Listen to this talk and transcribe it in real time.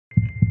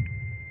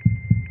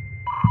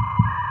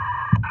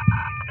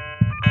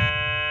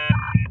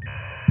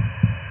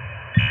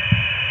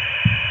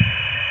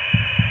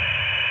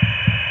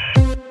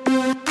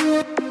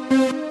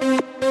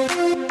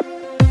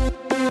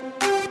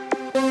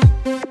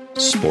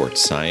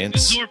sports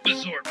science,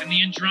 Bazorp and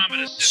the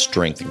Andromeda System,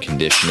 strength and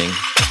conditioning,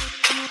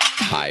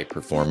 high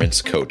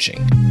performance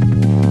coaching.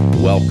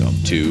 Welcome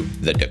to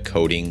the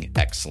Decoding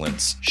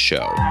Excellence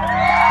Show.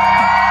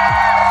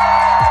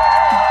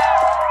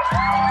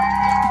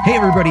 Hey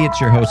everybody,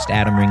 it's your host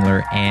Adam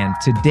Ringler, and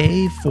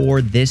today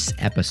for this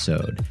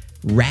episode,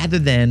 rather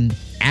than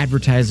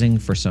advertising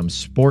for some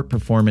sport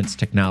performance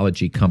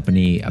technology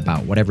company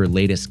about whatever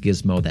latest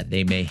gizmo that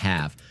they may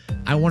have,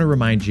 I want to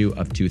remind you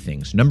of two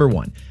things. Number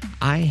one,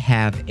 I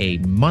have a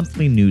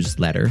monthly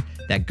newsletter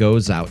that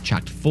goes out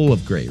chock full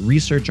of great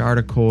research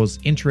articles,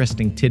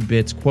 interesting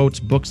tidbits, quotes,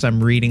 books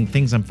I'm reading,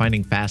 things I'm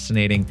finding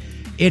fascinating.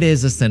 It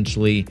is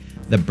essentially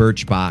the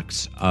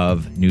Birchbox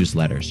of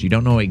newsletters. You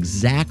don't know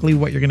exactly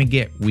what you're going to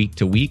get week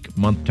to week,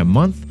 month to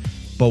month,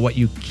 but what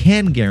you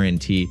can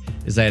guarantee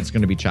is that it's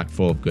going to be chock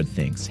full of good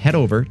things. Head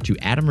over to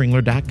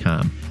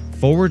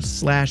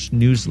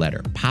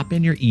adamringler.com/newsletter. Pop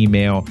in your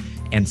email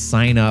and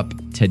sign up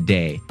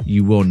today.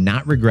 You will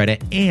not regret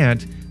it.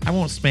 And I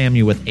won't spam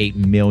you with 8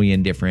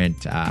 million different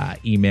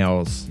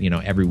emails,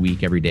 every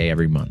week, every day,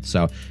 every month.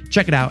 So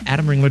check it out,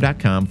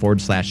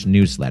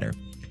 adamringler.com/newsletter.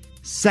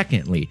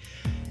 Secondly,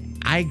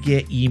 I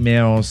get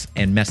emails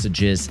and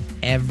messages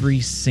every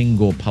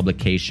single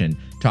publication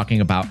talking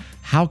about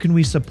how can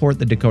we support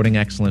the Decoding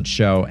Excellence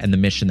Show and the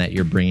mission that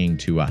you're bringing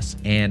to us.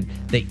 And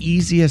the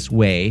easiest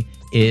way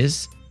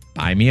is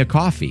buy me a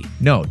coffee.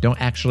 No,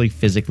 don't actually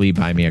physically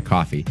buy me a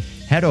coffee.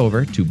 Head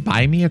over to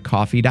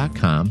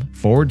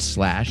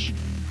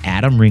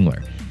buymeacoffee.com/Adam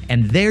Ringler.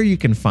 And there you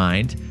can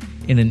find,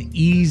 in an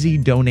easy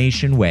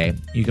donation way,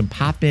 you can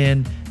pop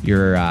in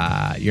your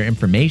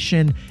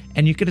information,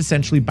 and you could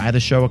essentially buy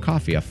the show a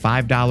coffee, a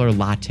 $5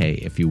 latte,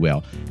 if you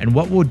will. And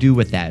what we'll do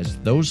with that is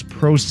those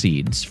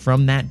proceeds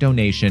from that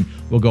donation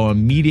will go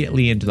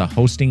immediately into the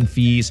hosting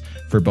fees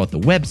for both the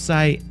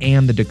website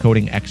and the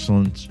Decoding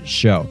Excellence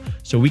Show.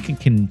 So we can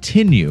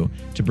continue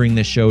to bring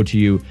this show to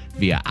you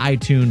via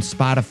iTunes,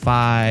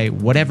 Spotify,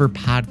 whatever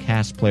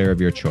podcast player of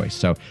your choice.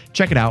 So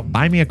check it out,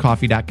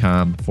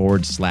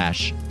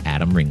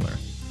 buymeacoffee.com/Adam Ringler.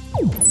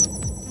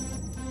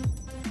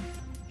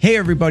 Hey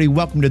everybody,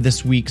 welcome to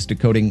this week's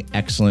Decoding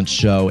Excellence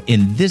Show.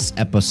 In this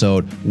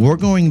episode, we're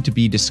going to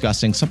be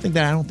discussing something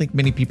that I don't think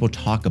many people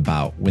talk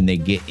about when they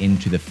get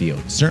into the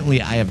field.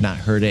 Certainly, I have not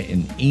heard it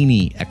in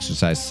any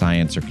exercise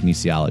science or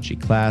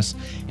kinesiology class,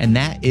 and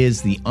that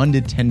is the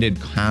unintended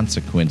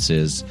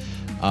consequences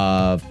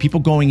of people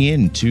going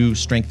into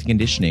strength and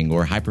conditioning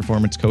or high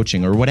performance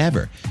coaching or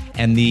whatever,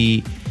 and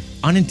the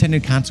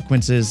unintended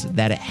consequences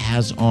that it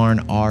has on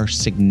our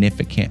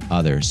significant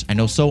others. I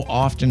know so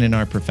often in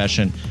our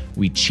profession,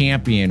 we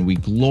champion, we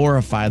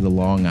glorify the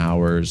long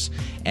hours,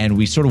 and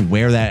we sort of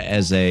wear that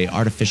as a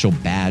artificial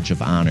badge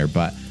of honor.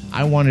 But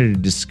I wanted to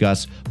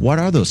discuss what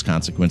are those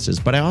consequences,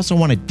 but I also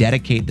want to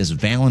dedicate this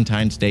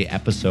Valentine's Day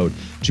episode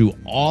to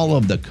all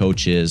of the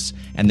coaches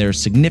and their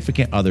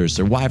significant others,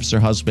 their wives, their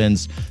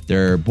husbands,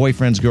 their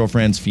boyfriends,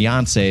 girlfriends,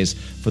 fiancés,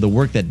 for the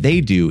work that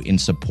they do in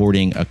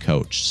supporting a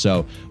coach.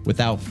 So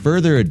without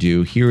further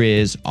ado, here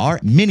is our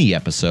mini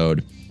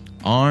episode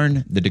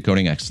on the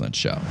Decoding Excellence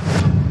Show.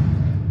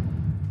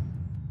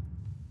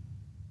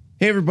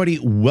 Hey everybody,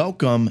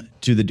 welcome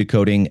to the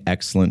Decoding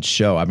Excellence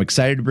Show. I'm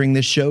excited to bring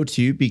this show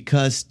to you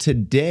because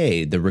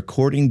today, the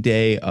recording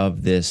day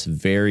of this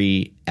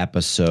very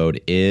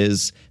episode,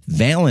 is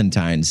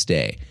Valentine's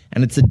Day.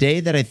 And it's a day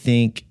that I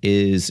think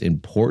is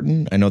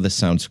important. I know this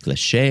sounds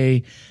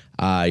cliche.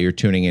 You're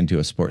tuning into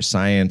a sports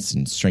science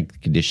and strength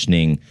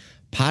conditioning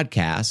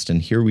podcast, and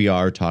here we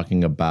are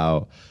talking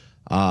about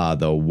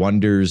the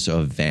wonders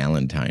of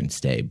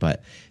Valentine's Day.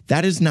 But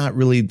that is not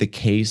really the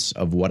case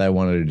of what I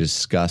wanted to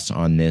discuss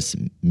on this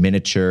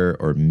miniature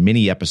or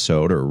mini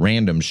episode or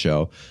random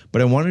show.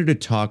 But I wanted to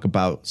talk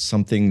about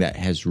something that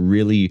has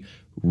really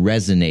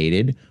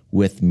resonated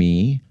with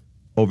me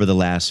over the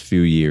last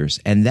few years.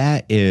 And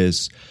that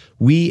is,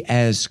 we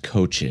as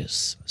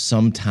coaches,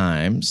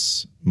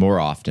 sometimes, more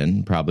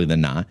often, probably than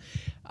not,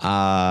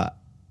 I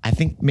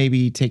think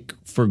maybe take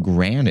for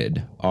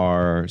granted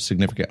our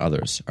significant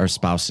others, our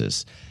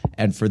spouses.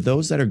 And for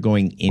those that are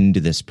going into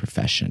this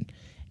profession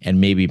and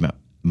maybe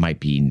might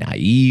be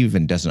naive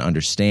and doesn't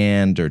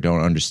understand or don't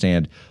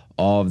understand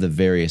all of the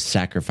various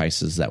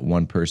sacrifices that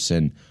one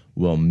person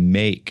will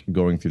make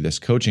going through this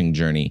coaching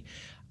journey,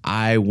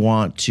 I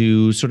want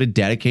to sort of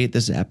dedicate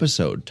this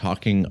episode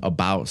talking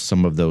about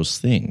some of those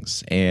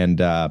things. And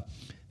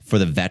for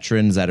the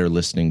veterans that are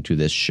listening to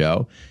this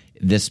show,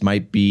 this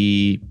might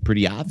be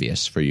pretty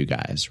obvious for you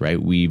guys,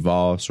 right? We've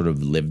all sort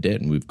of lived it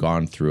and we've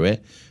gone through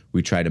it.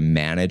 We try to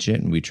manage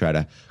it and we try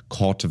to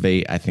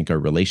cultivate, I think, our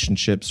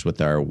relationships with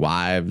our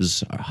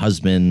wives, our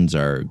husbands,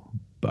 our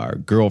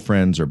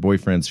girlfriends, or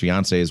boyfriends,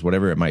 fiancés,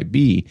 whatever it might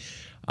be.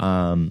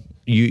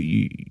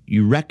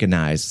 You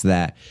recognize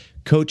that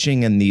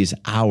coaching in these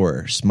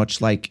hours,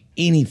 much like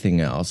anything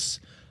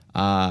else,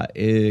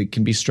 it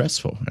can be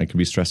stressful. It can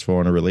be stressful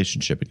in a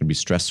relationship. It can be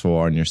stressful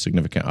on your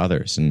significant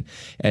others.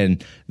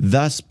 And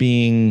thus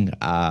being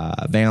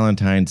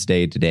Valentine's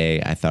Day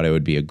today, I thought it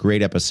would be a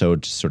great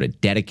episode to sort of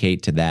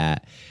dedicate to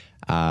that.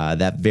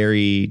 that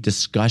very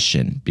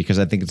discussion, because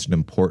I think it's an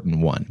important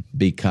one.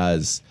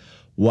 Because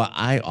what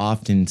I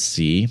often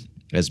see,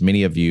 as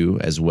many of you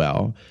as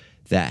well,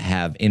 that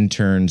have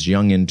interns,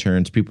 young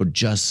interns, people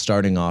just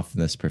starting off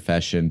in this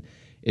profession,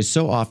 is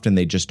so often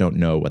they just don't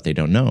know what they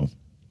don't know.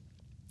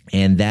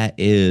 And that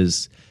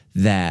is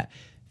that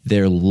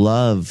their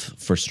love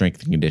for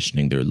strength and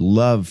conditioning, their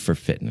love for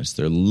fitness,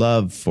 their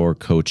love for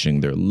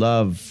coaching, their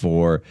love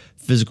for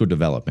physical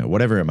development,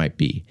 whatever it might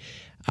be,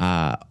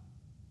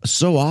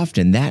 so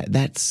often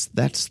that's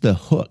the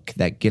hook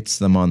that gets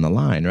them on the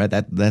line, right?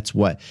 That's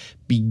what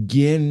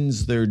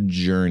begins their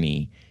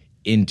journey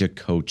into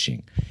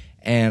coaching.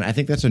 And I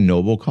think that's a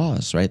noble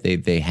cause, right?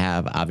 They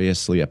have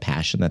obviously a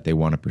passion that they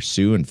want to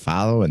pursue and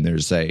follow, and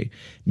there's a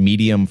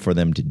medium for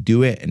them to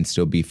do it and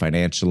still be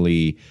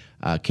financially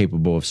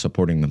capable of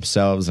supporting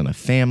themselves and a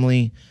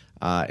family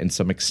in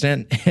some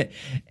extent.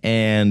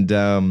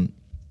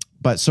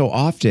 But so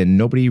often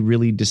nobody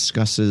really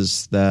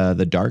discusses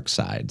the dark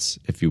sides,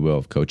 if you will,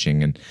 of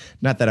coaching. And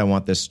not that I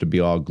want this to be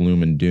all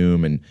gloom and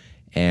doom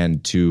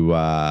and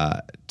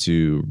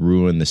to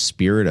ruin the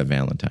spirit of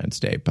Valentine's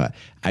Day, but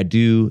I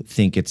do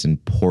think it's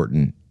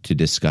important to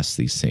discuss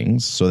these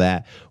things so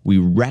that we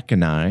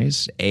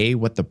recognize A,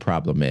 what the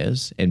problem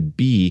is, and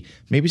B,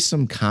 maybe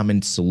some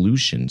common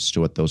solutions to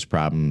what those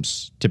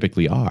problems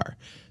typically are.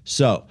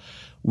 So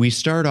we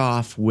start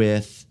off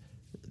with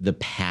the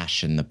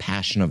passion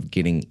of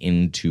getting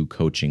into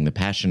coaching, the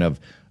passion of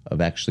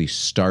actually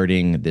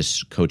starting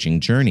this coaching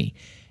journey.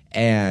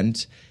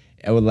 And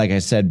like I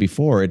said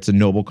before, it's a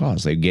noble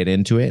cause. They get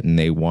into it and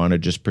they want to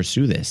just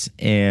pursue this.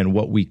 And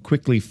what we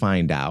quickly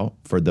find out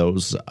for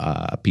those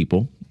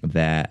people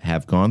that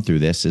have gone through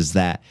this is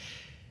that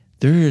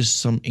there is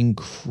some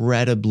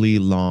incredibly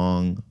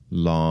long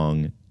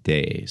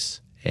days.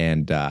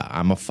 And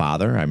I'm a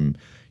father. I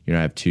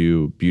have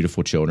two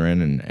beautiful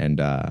children and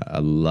a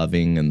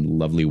loving and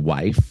lovely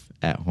wife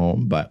at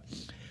home. But,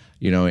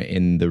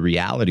 in the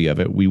reality of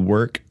it, we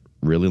work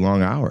really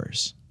long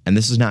hours. And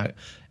this is not,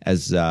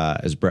 as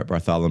Brett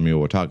Bartholomew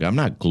will talk, I'm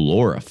not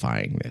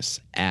glorifying this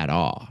at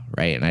all,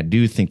 right? And I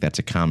do think that's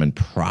a common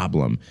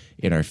problem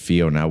in our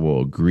field, and I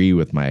will agree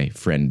with my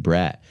friend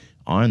Brett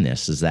on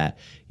this, is that,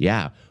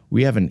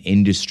 we have an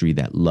industry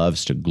that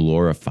loves to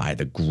glorify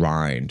the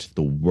grind,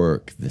 the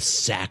work, the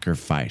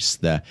sacrifice,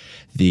 the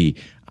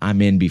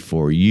I'm in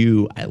before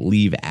you, I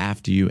leave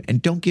after you.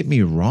 And don't get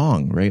me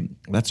wrong, right?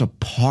 That's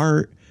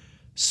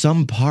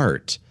some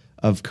part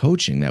of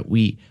coaching that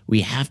we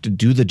have to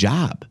do the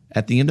job.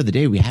 At the end of the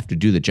day, we have to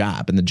do the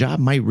job, and the job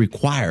might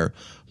require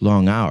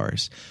long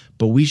hours,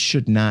 but we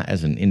should not,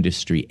 as an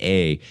industry,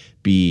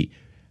 be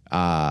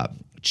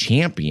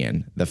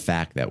champion the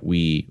fact that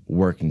we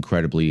work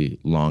incredibly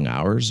long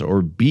hours,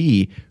 or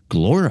B,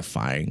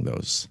 glorifying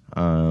those.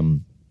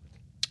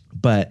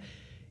 But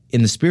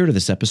in the spirit of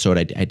this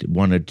episode, I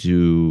wanted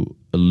to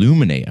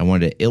illuminate, I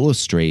wanted to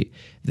illustrate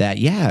that,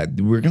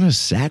 we're going to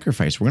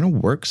sacrifice, we're going to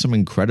work some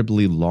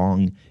incredibly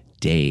long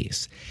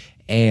days.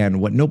 And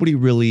what nobody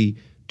really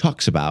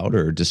talks about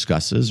or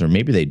discusses, or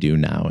maybe they do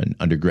now in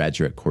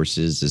undergraduate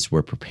courses, is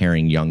we're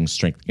preparing young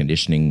strength and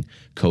conditioning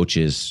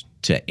coaches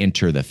to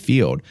enter the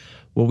field.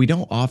 What we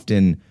don't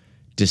often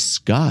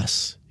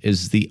discuss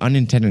is the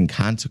unintended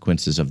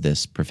consequences of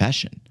this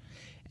profession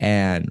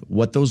and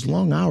what those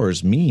long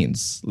hours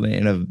means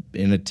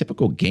in a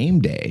typical game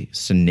day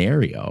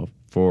scenario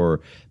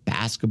for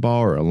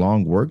basketball or a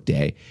long work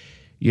day.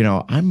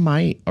 I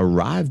might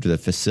arrive to the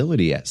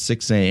facility at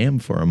 6 a.m.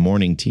 for a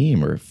morning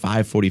team, or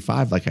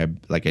 5:45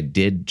 like I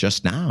did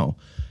just now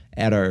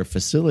at our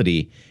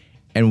facility,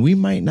 and we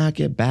might not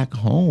get back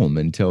home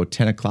until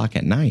 10 o'clock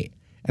at night.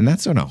 And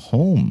that's on a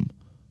home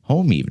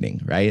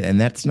evening, right? And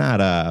that's not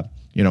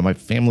my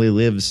family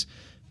lives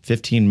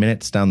 15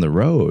 minutes down the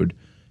road,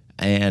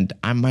 and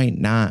I might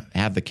not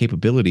have the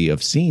capability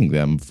of seeing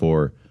them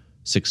for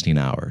 16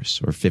 hours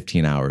or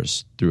 15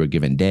 hours through a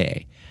given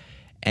day.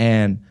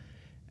 And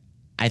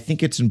I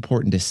think it's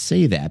important to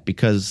say that,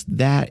 because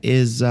that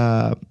is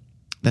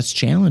that's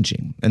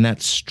challenging and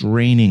that's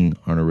straining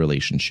on a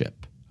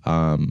relationship.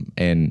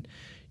 And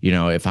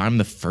if I'm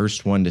the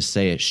first one to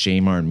say it,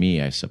 shame on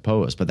me, I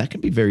suppose. But that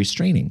can be very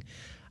straining.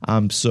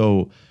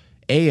 So,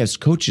 as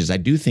coaches, I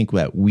do think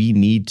that we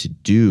need to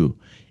do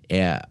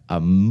a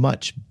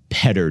much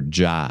better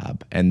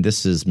job. And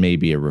this is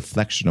maybe a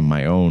reflection of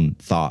my own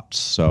thoughts.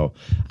 So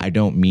I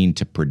don't mean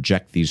to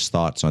project these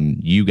thoughts on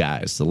you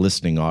guys, the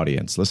listening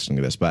audience listening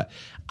to this, but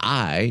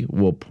I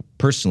will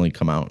personally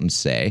come out and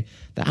say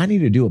that I need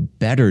to do a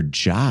better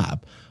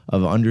job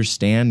of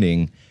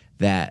understanding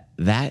that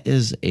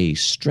is a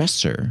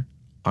stressor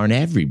on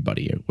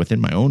everybody within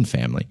my own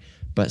family.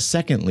 But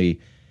secondly,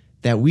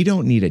 that we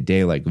don't need a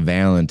day like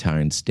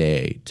Valentine's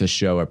Day to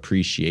show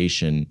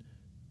appreciation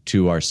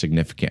to our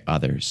significant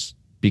others.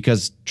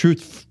 Because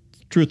truth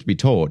be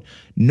told,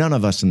 none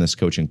of us in this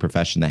coaching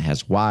profession that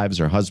has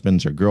wives or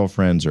husbands or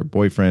girlfriends or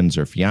boyfriends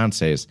or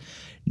fiancés,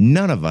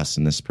 none of us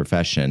in this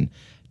profession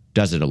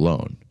does it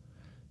alone.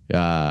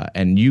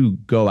 And you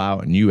go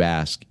out and you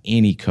ask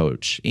any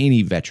coach,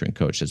 any veteran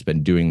coach that's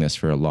been doing this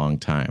for a long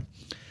time,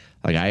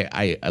 Like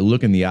I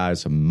look in the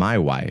eyes of my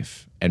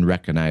wife and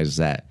recognize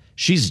that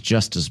she's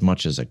just as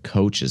much as a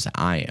coach as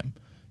I am.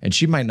 And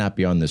she might not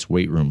be on this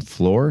weight room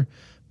floor,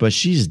 but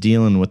she's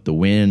dealing with the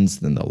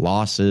wins and the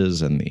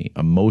losses and the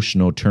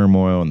emotional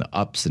turmoil and the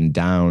ups and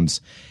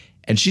downs.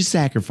 And she's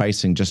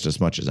sacrificing just as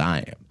much as I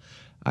am.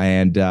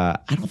 And I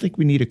don't think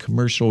we need a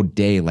commercial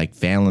day like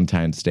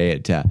Valentine's Day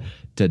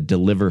to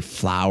deliver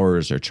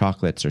flowers or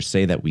chocolates or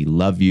say that we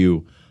love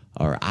you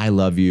or I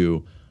love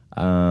you,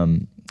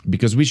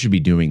 because we should be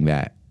doing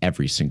that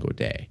every single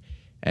day.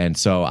 And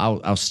so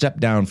I'll step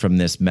down from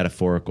this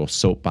metaphorical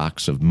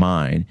soapbox of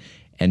mine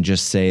and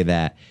just say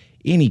that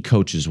any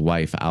coach's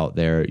wife out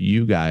there,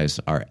 you guys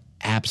are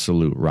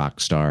absolute rock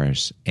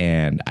stars.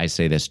 And I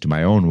say this to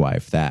my own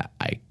wife, that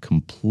I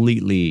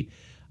completely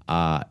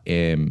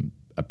am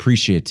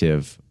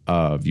appreciative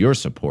of your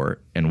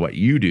support and what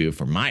you do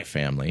for my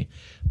family.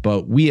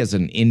 But we as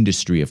an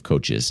industry of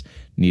coaches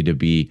need to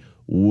be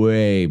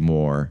way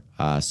more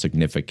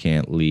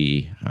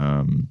significantly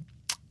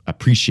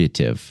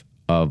appreciative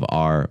of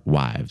our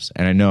wives.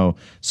 And I know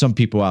some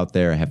people out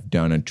there have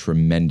done a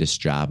tremendous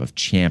job of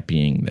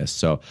championing this.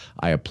 So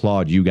I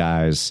applaud you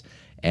guys,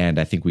 and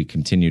I think we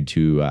continue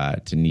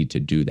to need to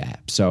do that.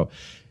 So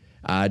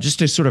just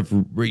to sort of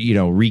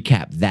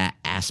recap that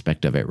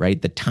aspect of it,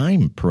 right? The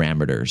time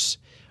parameters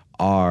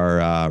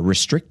are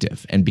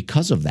restrictive, and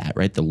because of that,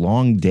 right, the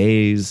long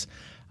days,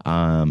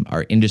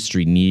 our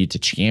industry need to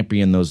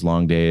champion those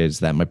long days.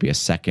 That might be a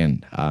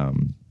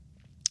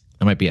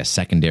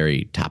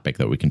secondary topic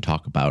that we can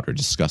talk about or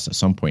discuss at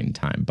some point in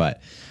time.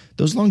 But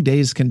those long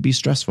days can be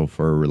stressful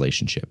for a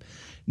relationship.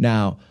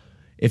 Now,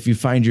 if you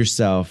find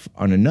yourself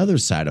on another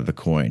side of the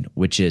coin,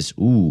 which is,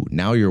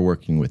 now you're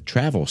working with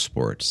travel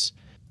sports,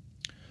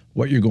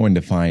 what you're going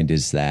to find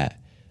is that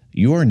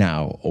you're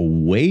now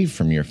away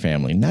from your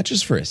family, not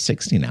just for a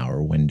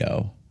 16-hour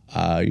window.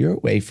 You're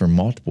away for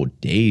multiple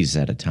days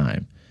at a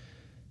time.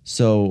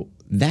 So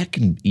that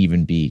can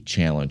even be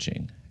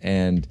challenging.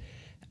 And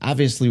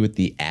obviously, with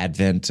the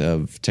advent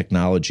of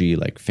technology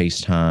like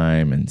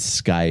FaceTime and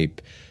Skype,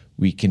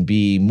 we can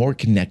be more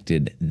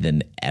connected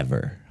than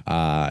ever.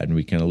 And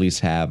we can at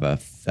least have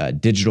a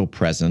digital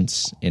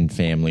presence in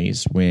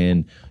families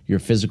when your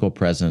physical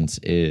presence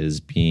is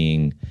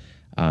being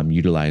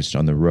utilized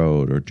on the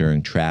road or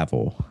during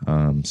travel.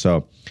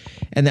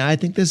 And I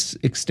think this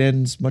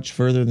extends much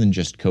further than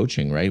just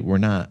coaching, right? We're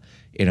not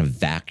in a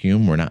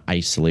vacuum. We're not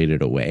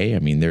isolated away. I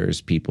mean, there's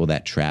people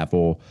that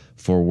travel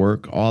for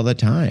work all the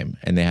time,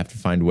 and they have to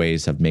find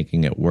ways of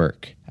making it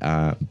work.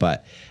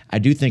 But I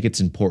do think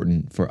it's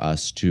important for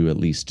us to at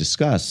least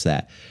discuss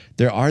that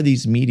there are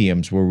these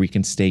mediums where we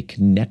can stay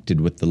connected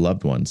with the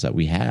loved ones that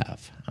we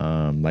have,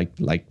 like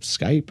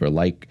Skype or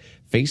like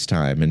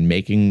FaceTime, and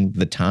making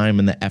the time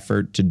and the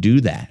effort to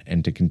do that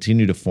and to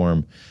continue to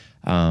form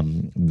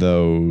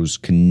those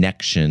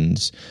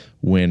connections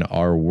when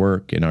our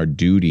work and our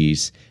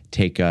duties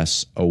take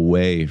us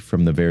away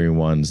from the very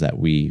ones that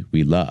we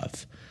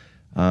love.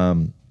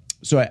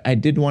 So I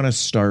did want to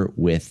start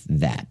with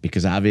that,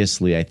 because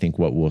obviously I think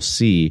what we'll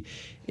see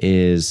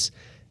is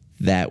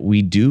that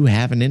we do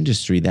have an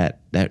industry that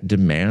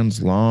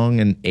demands long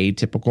and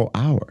atypical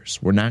hours.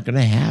 We're not going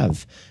to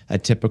have a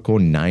typical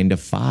 9 to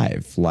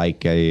 5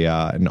 like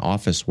an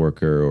office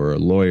worker or a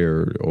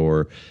lawyer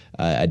or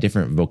a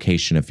different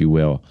vocation, if you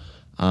will.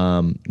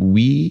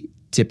 We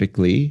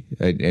typically,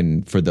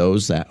 and for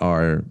those that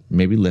are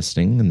maybe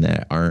listening and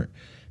that aren't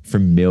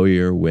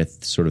familiar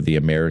with sort of the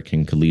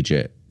American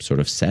collegiate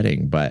sort of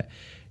setting, but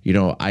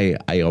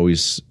I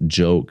always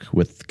joke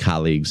with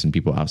colleagues and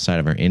people outside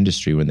of our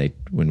industry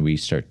when we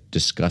start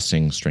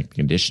discussing strength and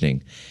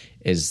conditioning,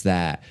 is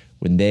that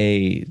when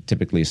they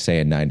typically say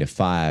a 9 to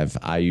 5,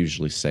 I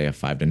usually say a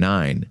 5 to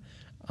 9.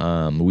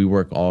 We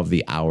work all of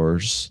the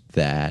hours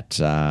that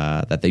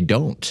they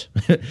don't,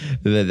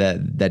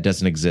 that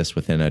doesn't exist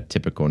within a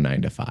typical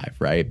 9 to 5,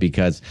 right?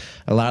 Because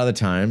a lot of the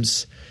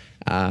times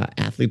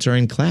athletes are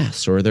in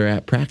class or they're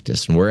at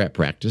practice, and we're at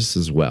practice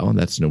as well.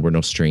 We're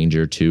no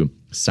stranger to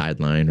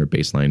sideline or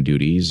baseline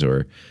duties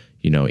or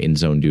in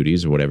zone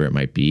duties or whatever it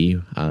might be.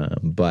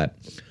 But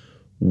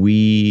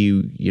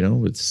we,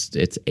 it's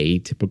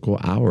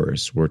atypical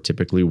hours. We're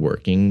typically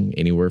working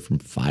anywhere from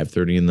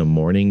 5:30 in the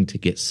morning to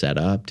get set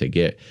up, to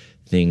get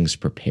things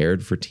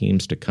prepared for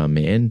teams to come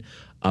in,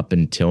 up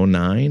until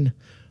 9.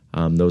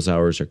 Those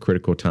hours are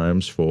critical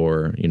times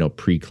for,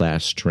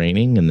 pre-class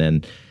training. And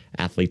then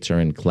athletes are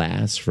in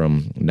class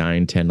from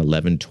 9, 10,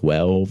 11,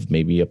 12,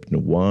 maybe up to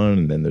 1.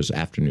 And then there's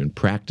afternoon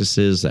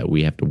practices that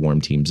we have to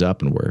warm teams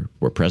up and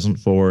we're present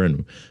for. And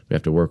we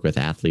have to work with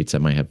athletes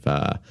that might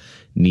have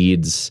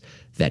needs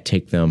that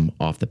take them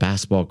off the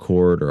basketball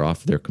court or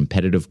off their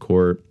competitive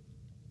court.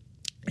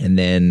 And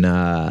then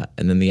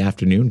the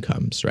afternoon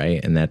comes,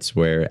 right? And that's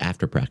where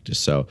after practice.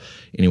 So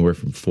anywhere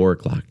from 4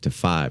 o'clock to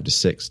 5 to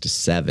 6 to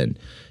 7.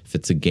 If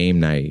it's a game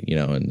night,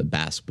 and the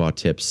basketball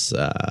tips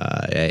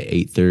at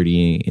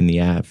 8:30 in the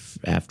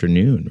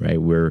afternoon,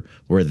 right? We're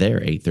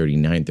there 8:30,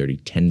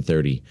 9:30,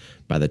 10:30.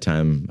 By the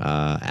time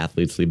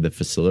athletes leave the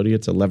facility,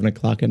 it's 11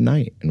 o'clock at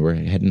night, and we're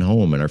heading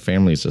home, and our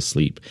family's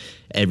asleep.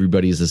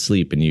 Everybody's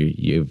asleep, and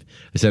you've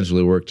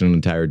essentially worked an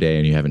entire day,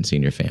 and you haven't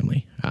seen your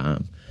family.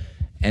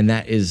 And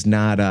that is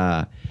not,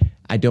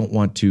 I don't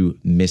want to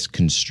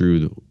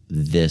misconstrue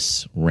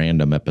this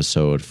random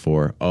episode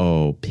for,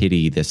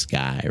 pity this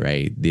guy,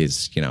 right?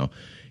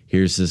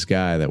 Here's this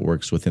guy that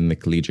works within the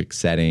collegiate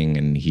setting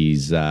and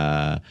he's,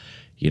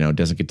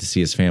 doesn't get to see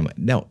his family.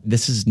 No,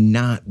 this is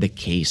not the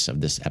case of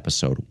this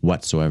episode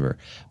whatsoever.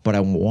 But I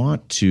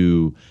want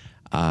to,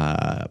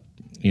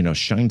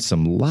 shine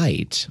some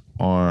light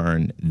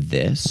on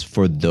this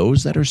for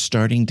those that are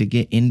starting to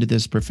get into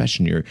this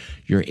profession.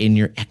 You're in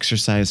your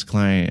exercise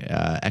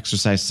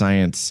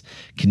science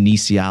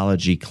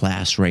kinesiology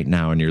class right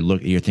now, and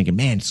you're thinking,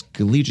 man, it's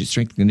collegiate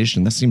strength and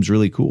conditioning. That seems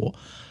really cool.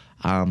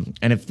 And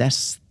if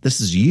this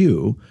is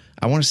you,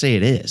 I want to say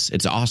it is.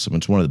 It's awesome.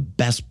 It's one of the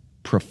best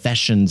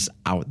professions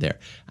out there.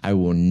 I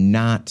will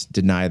not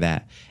deny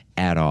that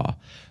at all.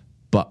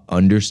 But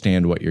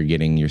understand what you're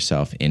getting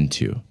yourself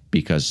into,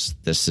 because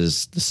this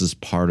is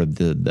part of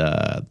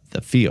the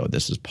field.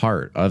 This is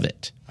part of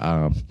it.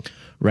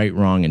 Right,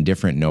 wrong, and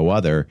different, no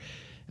other.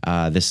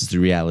 This is the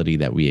reality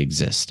that we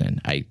exist in.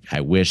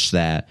 I wish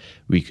that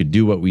we could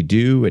do what we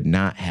do and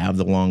not have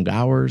the long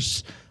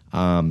hours,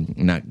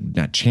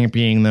 not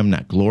championing them,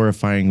 not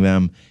glorifying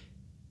them.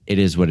 It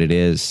is what it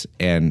is,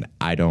 and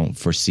I don't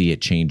foresee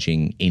it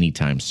changing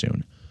anytime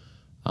soon.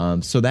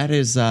 So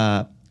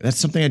that's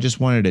something I just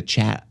wanted to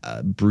chat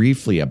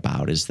briefly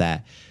about, is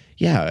that,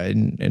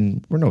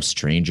 and we're no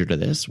stranger to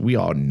this. We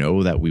all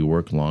know that we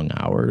work long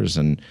hours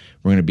and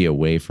we're going to be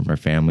away from our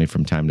family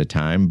from time to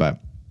time. But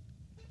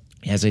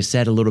as I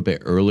said a little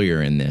bit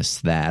earlier in this,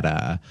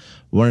 that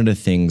one of the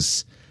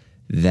things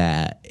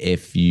that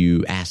if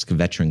you ask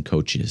veteran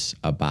coaches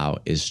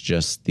about is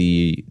just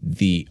the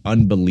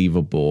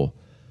unbelievable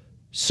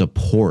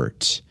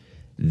support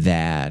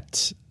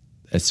that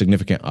a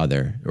significant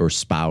other or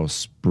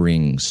spouse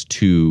brings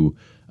to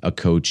a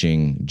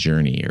coaching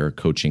journey or a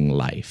coaching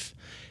life.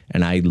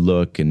 And I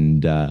look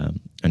and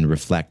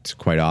reflect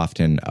quite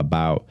often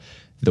about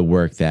the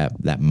work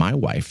that my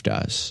wife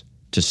does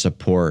to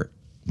support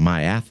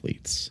my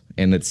athletes.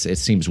 And it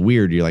seems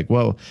weird. You're like,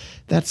 well,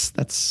 that's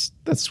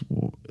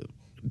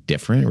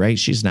different, right?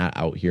 She's not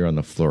out here on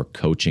the floor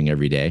coaching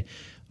every day.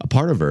 A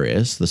part of her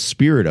is, the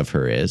spirit of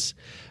her is,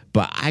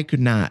 but I could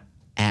not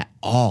at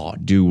all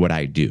do what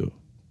I do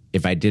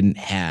if I didn't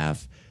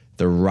have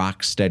the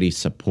rock steady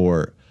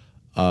support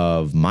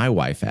of my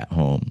wife at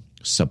home,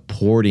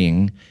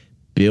 supporting,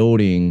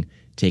 building,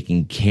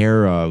 taking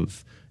care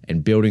of,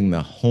 and building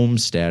the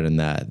homestead and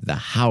the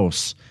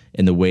house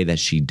in the way that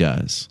she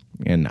does.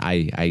 And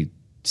I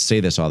say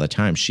this all the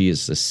time. She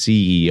is the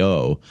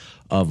CEO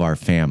of our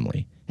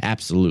family.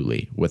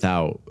 Absolutely.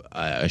 Without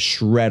a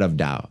shred of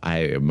doubt. I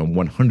am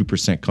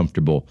 100%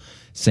 comfortable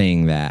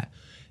saying that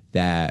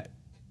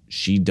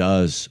she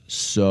does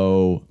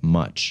so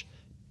much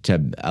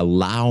to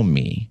allow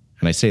me,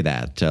 and I say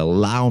that, to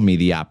allow me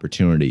the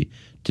opportunity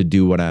to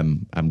do what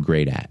I'm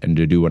great at and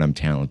to do what I'm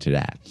talented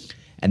at.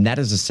 And that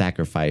is a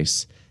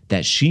sacrifice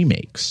that she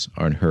makes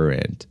on her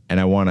end. And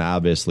I want to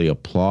obviously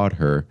applaud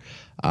her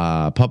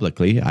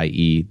publicly,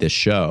 i.e. this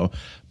show,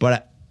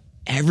 but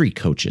every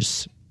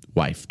coach's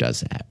wife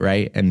does that,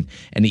 right? And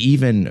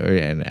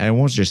I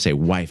won't just say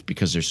wife,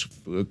 because there's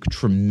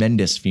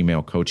tremendous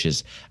female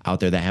coaches out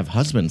there that have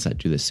husbands that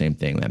do the same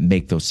thing, that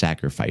make those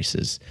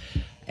sacrifices.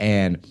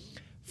 And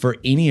for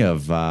any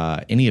of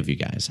you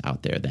guys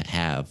out there that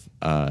have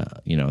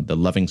the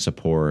loving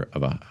support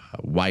of a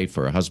wife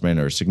or a husband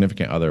or a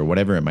significant other,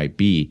 whatever it might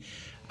be,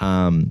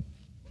 I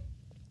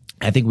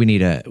think we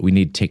need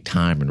to take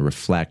time and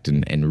reflect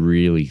and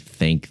really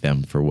thank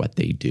them for what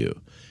they do,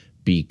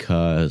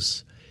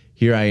 because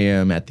here I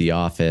am at the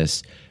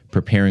office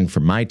preparing for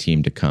my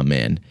team to come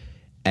in.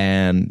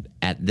 And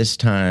at this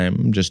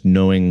time, just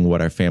knowing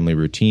what our family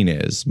routine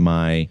is,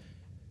 my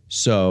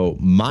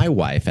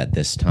wife at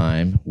this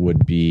time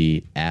would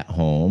be at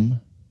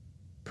home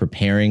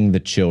preparing the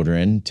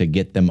children to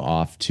get them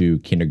off to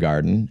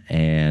kindergarten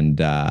and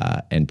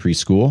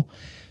preschool.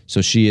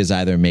 So she is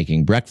either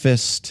making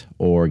breakfast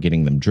or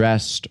getting them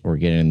dressed or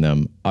getting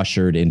them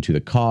ushered into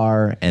the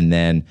car, and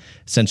then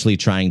essentially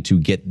trying to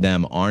get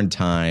them on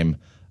time,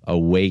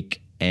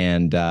 awake,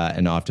 and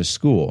off to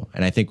school.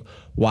 And I think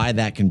why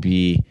that can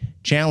be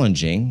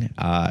challenging,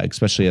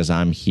 especially as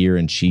I'm here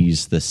and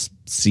she's the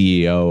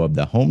CEO of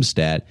the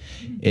homestead,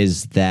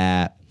 is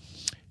that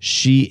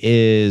she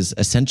is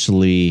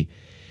essentially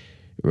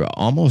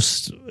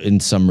almost in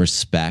some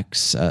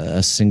respects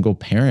a single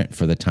parent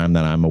for the time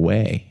that I'm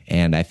away.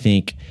 And I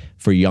think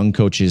for young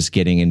coaches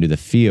getting into the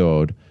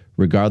field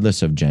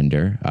regardless of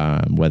gender,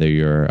 whether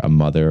you're a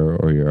mother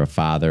or you're a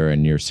father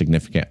and your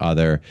significant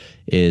other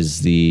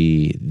is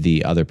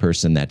the other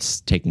person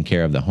that's taking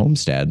care of the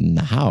homestead and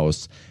the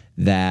house,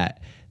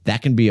 that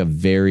can be a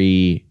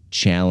very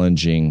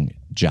challenging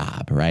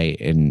job, right?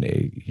 And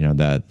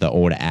the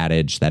old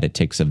adage that it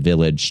takes a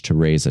village to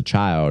raise a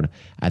child,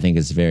 I think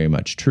is very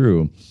much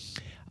true.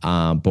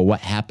 But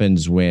what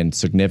happens when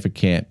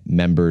significant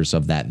members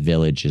of that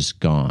village is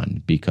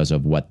gone because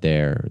of what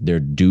their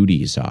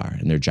duties are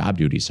and their job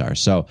duties are?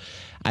 So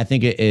I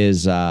think it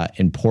is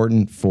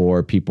important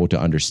for people to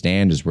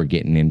understand as we're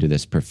getting into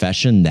this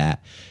profession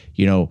that,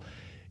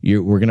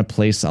 we're going to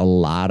place a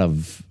lot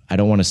of, I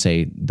don't want to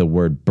say the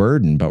word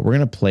burden, but we're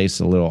going to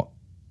place a little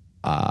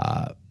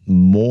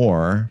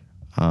more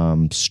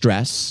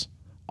stress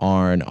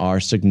on our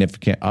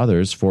significant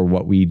others for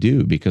what we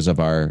do because of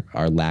our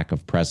lack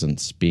of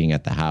presence being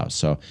at the house.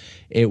 So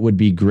it would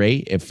be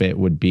great if it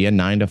would be a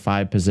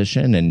 9-to-5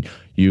 position and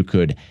you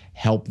could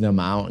help them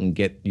out and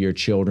get your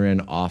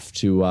children off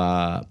to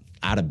out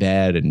of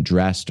bed and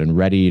dressed and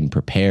ready and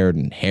prepared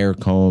and hair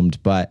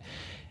combed. But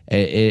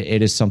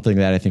it is something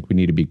that I think we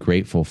need to be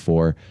grateful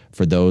for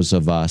those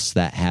of us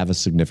that have a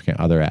significant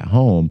other at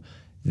home,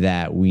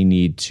 that we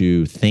need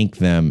to thank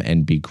them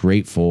and be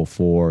grateful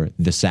for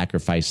the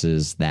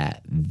sacrifices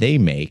that they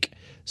make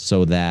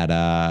so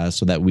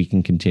that we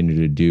can continue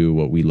to do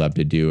what we love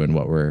to do and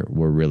what we're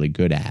really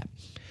good at.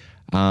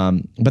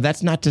 But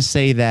that's not to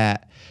say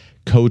that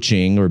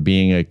coaching or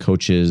being a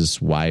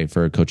coach's wife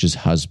or a coach's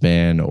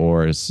husband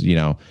or,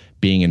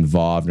 being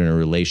involved in a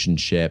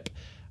relationship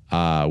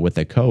with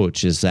a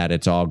coach is that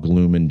it's all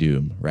gloom and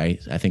doom,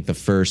 right? I think the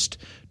first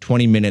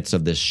 20 minutes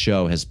of this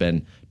show has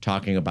been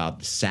talking about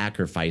the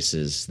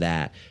sacrifices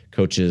that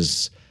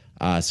coaches,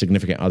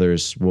 significant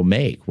others will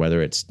make,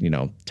 whether it's,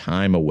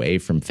 time away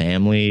from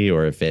family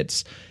or if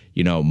it's,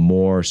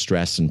 more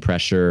stress and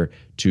pressure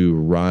to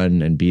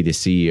run and be the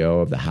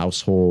CEO of the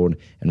household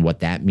and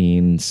what that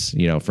means,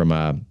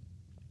 from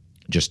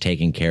just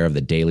taking care of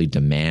the daily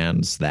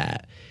demands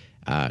that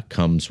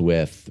comes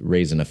with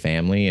raising a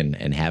family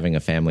and having a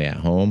family at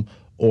home,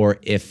 or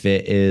if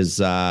it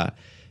is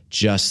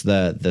just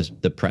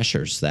the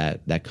pressures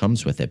that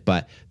comes with it.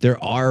 But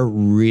there are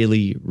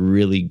really,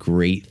 really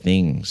great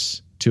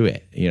things to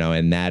it,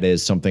 and that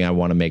is something I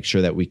want to make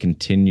sure that we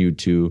continue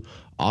to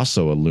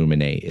also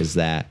illuminate, is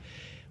that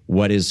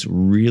what is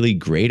really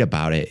great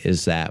about it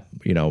is that,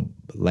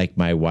 like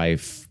my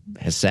wife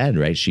has said,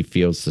 right, she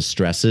feels the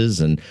stresses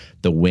and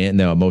the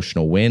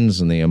emotional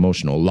wins and the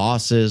emotional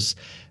losses.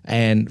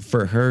 And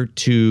for her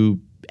to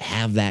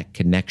have that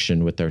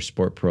connection with our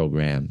sport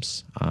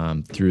programs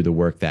through the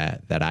work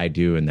that I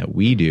do and that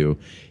we do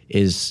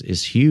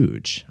is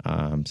huge.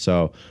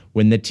 So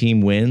when the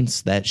team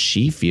wins, that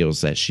she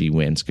feels that she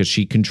wins because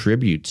she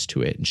contributes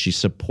to it and she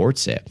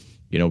supports it.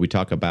 We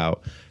talk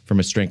about, from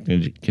a strength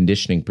and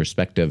conditioning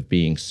perspective,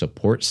 being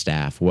support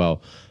staff.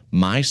 Well,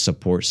 my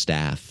support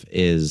staff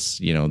is,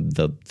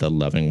 the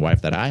loving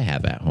wife that I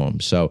have at home.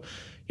 So,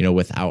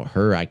 without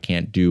her, I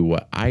can't do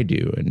what I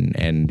do. And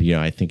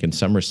I think in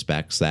some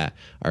respects that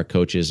our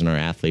coaches and our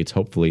athletes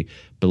hopefully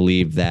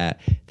believe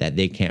that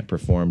they can't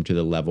perform to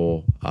the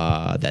level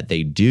that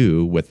they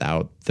do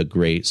without the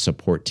great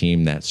support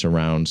team that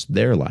surrounds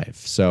their life.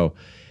 So,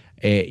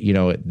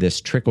 this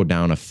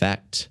trickle-down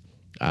effect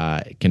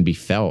can be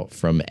felt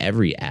from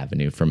every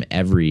avenue, from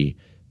every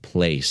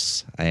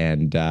place.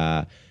 And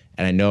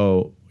I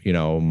know,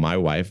 my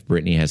wife,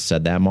 Brittany, has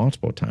said that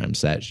multiple times,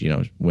 that,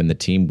 when the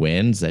team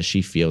wins, that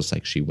she feels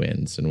like she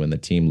wins. And when the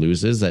team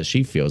loses, that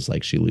she feels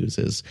like she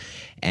loses.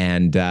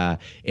 And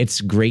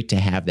it's great to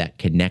have that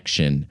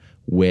connection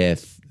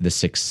with the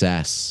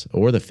success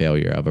or the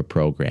failure of a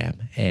program.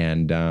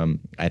 And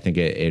I think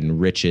it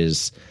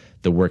enriches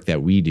the work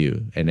that we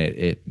do, and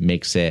it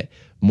makes it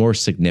more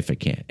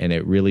significant. And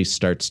it really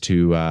starts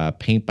to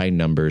paint by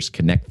numbers,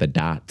 connect the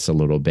dots a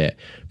little bit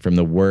from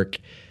the work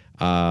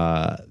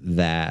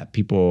that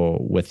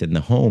people within the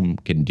home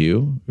can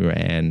do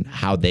and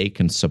how they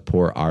can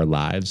support our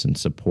lives and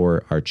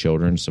support our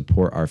children,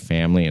 support our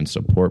family, and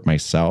support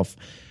myself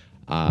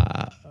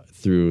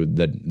through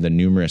the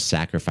numerous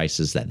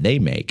sacrifices that they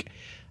make,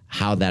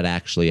 how that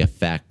actually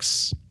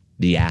affects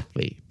the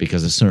athlete,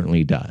 because it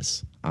certainly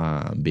does.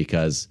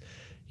 Because,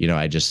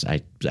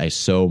 I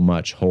so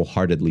much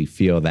wholeheartedly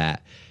feel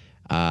that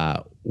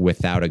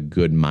without a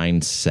good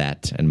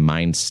mindset and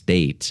mind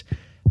state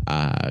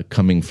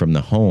coming from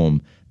the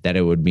home, that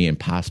it would be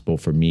impossible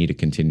for me to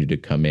continue to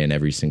come in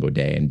every single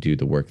day and do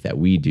the work that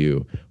we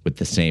do with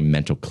the same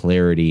mental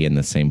clarity and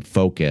the same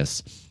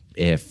focus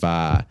if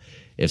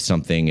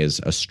something is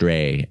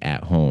astray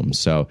at home.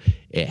 So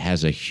it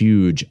has a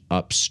huge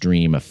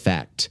upstream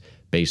effect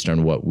based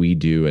on what we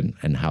do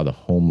and how the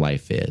home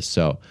life is.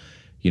 So,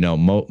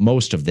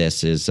 most of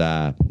this is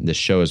this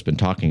show has been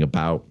talking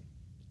about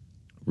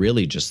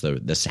really just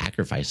the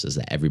sacrifices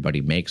that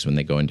everybody makes when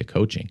they go into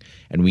coaching.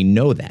 And we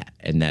know that,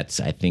 and that's,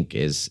 I think,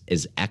 is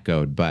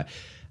echoed. But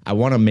I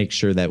want to make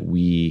sure that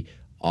we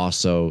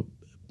also,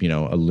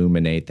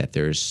 illuminate that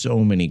there's so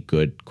many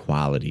good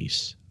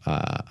qualities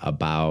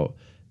about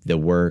the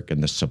work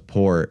and the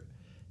support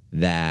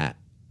that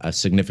a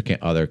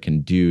significant other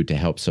can do to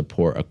help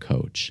support a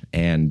coach.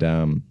 And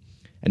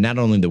not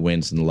only the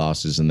wins and the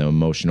losses and the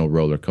emotional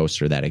roller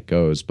coaster that it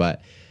goes,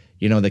 but,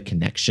 the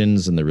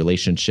connections and the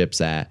relationships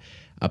that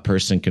a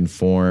person can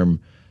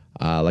form,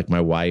 like my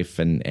wife,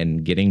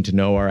 and getting to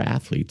know our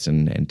athletes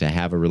and to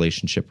have a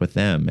relationship with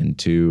them and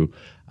to,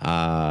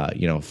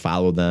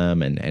 follow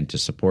them and to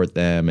support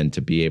them and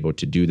to be able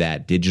to do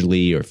that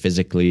digitally or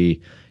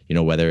physically,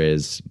 whether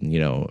it's,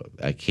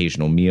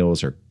 occasional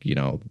meals or,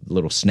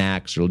 little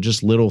snacks or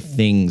just little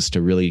things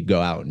to really go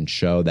out and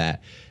show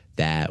that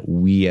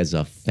we as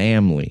a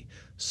family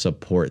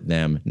support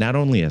them, not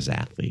only as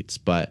athletes,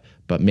 but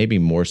maybe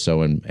more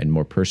so and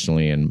more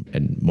personally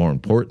and more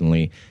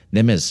importantly,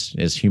 them as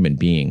human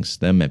beings,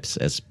 them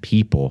as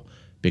people,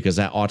 because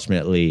that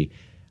ultimately,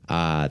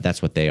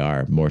 that's what they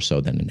are more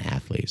so than an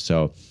athlete.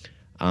 So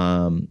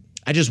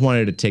I just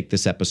wanted to take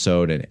this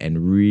episode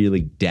and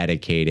really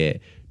dedicate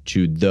it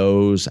to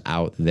those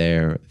out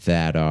there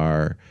that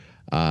are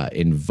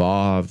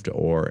involved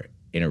or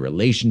in a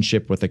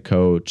relationship with a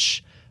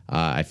coach.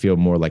 I feel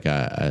more like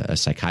a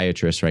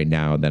psychiatrist right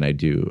now than I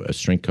do a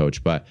strength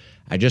coach, but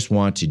I just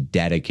want to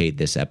dedicate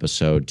this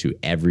episode to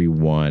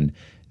everyone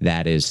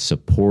that is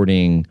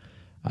supporting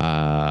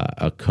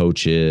a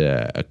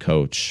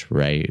coach,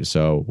 right?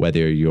 So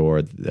whether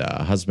you're the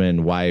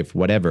husband, wife,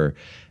 whatever,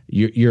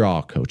 you're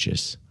all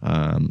coaches.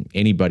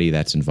 Anybody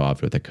that's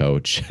involved with a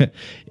coach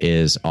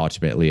is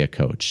ultimately a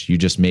coach. You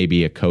just may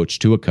be a coach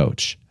to a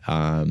coach,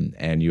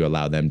 and you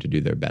allow them to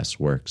do their best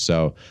work.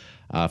 So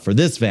for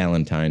this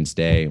Valentine's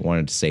Day, I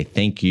wanted to say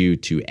thank you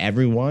to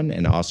everyone,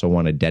 and also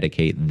want to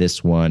dedicate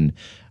this one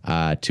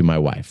to my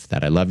wife,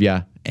 that I love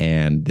you,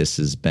 and this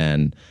has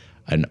been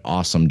an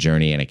awesome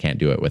journey, and I can't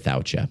do it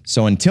without you.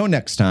 So until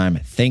next time,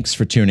 thanks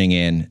for tuning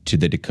in to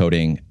the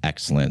Decoding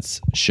Excellence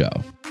Show.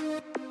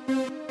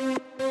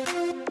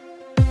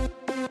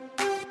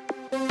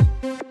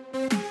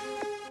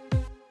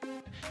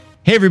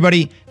 Hey,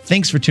 everybody.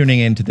 Thanks for tuning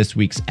in to this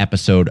week's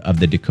episode of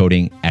the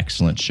Decoding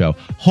Excellence Show.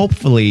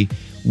 Hopefully,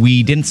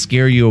 we didn't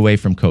scare you away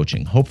from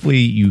coaching. Hopefully,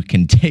 you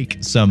can take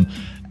some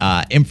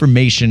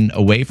information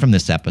away from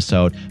this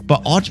episode,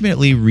 but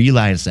ultimately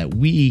realize that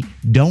we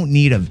don't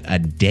need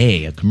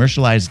a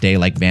commercialized day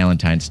like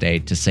Valentine's Day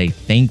to say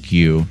thank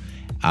you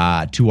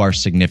to our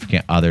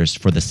significant others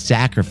for the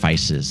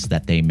sacrifices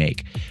that they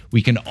make.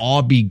 We can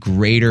all be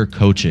greater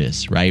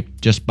coaches, right?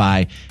 Just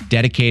by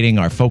dedicating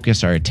our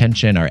focus, our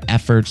attention, our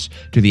efforts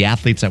to the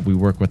athletes that we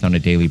work with on a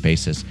daily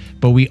basis.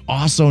 But we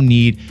also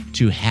need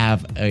to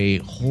have a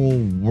whole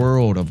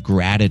world of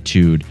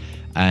gratitude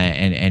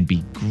and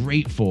be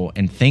grateful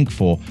and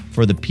thankful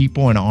for the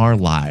people in our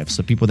lives,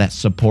 the people that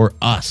support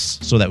us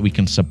so that we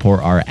can support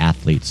our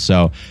athletes.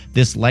 So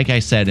this, like I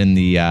said in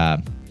the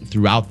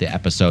throughout the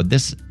episode,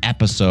 this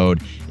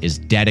episode is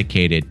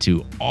dedicated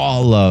to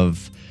all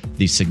of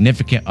the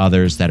significant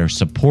others that are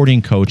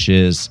supporting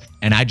coaches.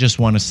 And I just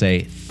want to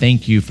say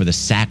thank you for the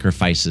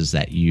sacrifices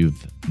that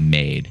you've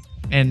made.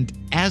 And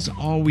as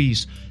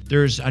always,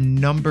 there's a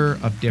number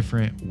of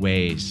different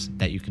ways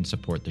that you can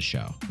support the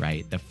show,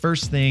 right? The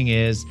first thing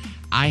is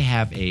I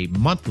have a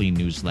monthly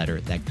newsletter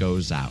that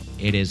goes out.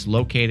 It is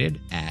located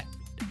at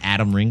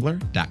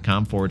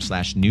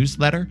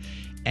adamringler.com/newsletter.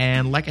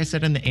 And like I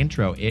said in the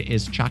intro, it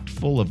is chock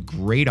full of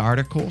great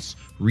articles,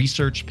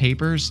 research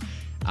papers,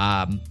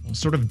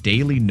 sort of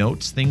daily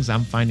notes, things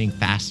I'm finding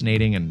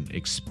fascinating and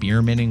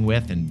experimenting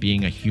with and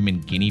being a human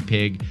guinea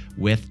pig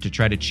with to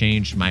try to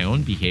change my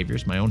own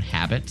behaviors, my own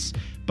habits,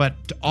 but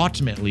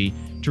ultimately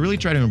to really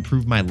try to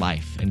improve my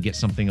life and get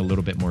something a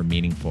little bit more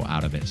meaningful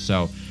out of it.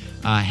 So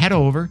head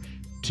over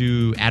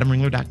to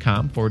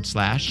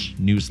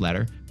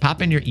adamringler.com/newsletter,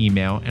 pop in your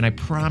email, and I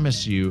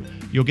promise you'll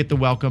get the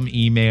welcome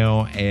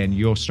email and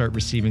you'll start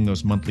receiving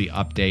those monthly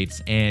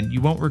updates and you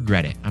won't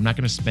regret it. I'm not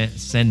going to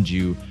send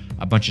you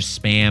a bunch of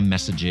spam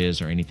messages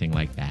or anything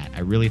like that. I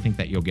really think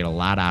that you'll get a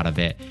lot out of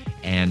it,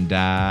 and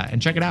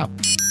check it out.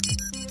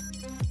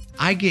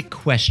 I get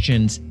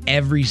questions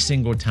every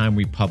single time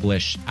we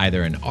publish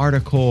either an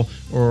article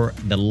or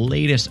the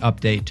latest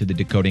update to the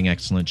Decoding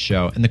Excellence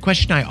Show. And the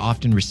question I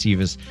often receive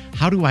is,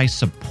 how do I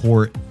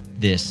support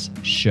this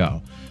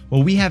show?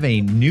 Well, we have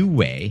a new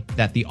way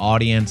that the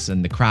audience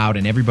and the crowd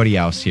and everybody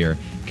else here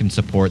can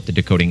support the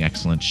Decoding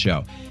Excellence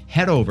Show.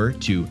 Head over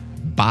to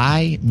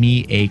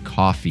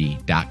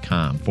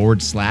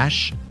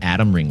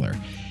buymeacoffee.com/Adam Ringler.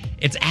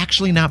 It's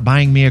actually not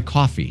buying me a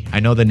coffee. I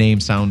know the name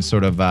sounds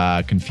sort of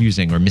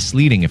confusing or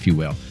misleading, if you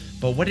will.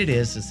 But what it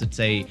is it's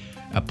a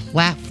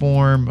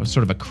platform,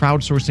 sort of a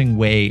crowdsourcing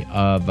way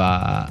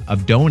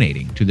of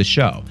donating to the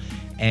show.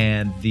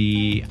 And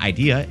the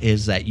idea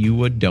is that you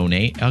would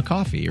donate a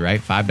coffee, right?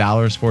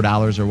 $5,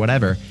 $4, or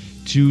whatever,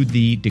 to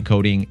the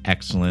Decoding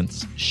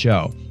Excellence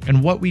Show.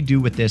 And what we do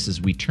with this is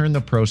we turn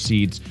the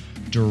proceeds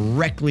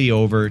directly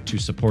over to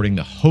supporting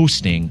the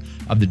hosting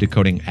of the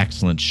Decoding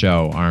Excellence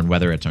show,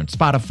 whether it's on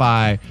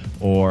Spotify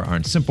or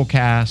on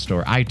Simplecast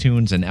or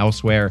iTunes and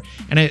elsewhere.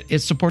 And it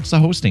supports the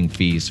hosting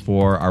fees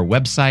for our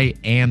website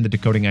and the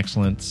Decoding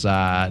Excellence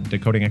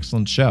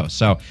show.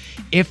 So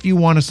if you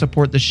want to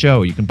support the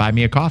show, you can buy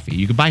me a coffee.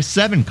 You can buy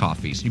 7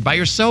 coffees. You buy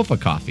yourself a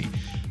coffee.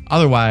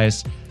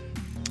 Otherwise,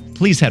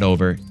 please head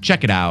over,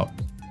 check it out.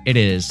 It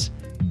is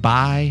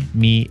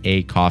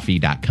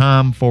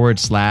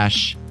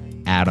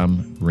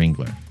buymeacoffee.com/Adam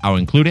Ringler. I'll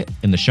include it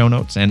in the show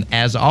notes. And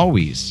as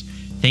always,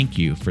 thank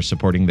you for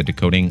supporting the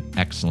Decoding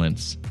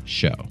Excellence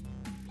show.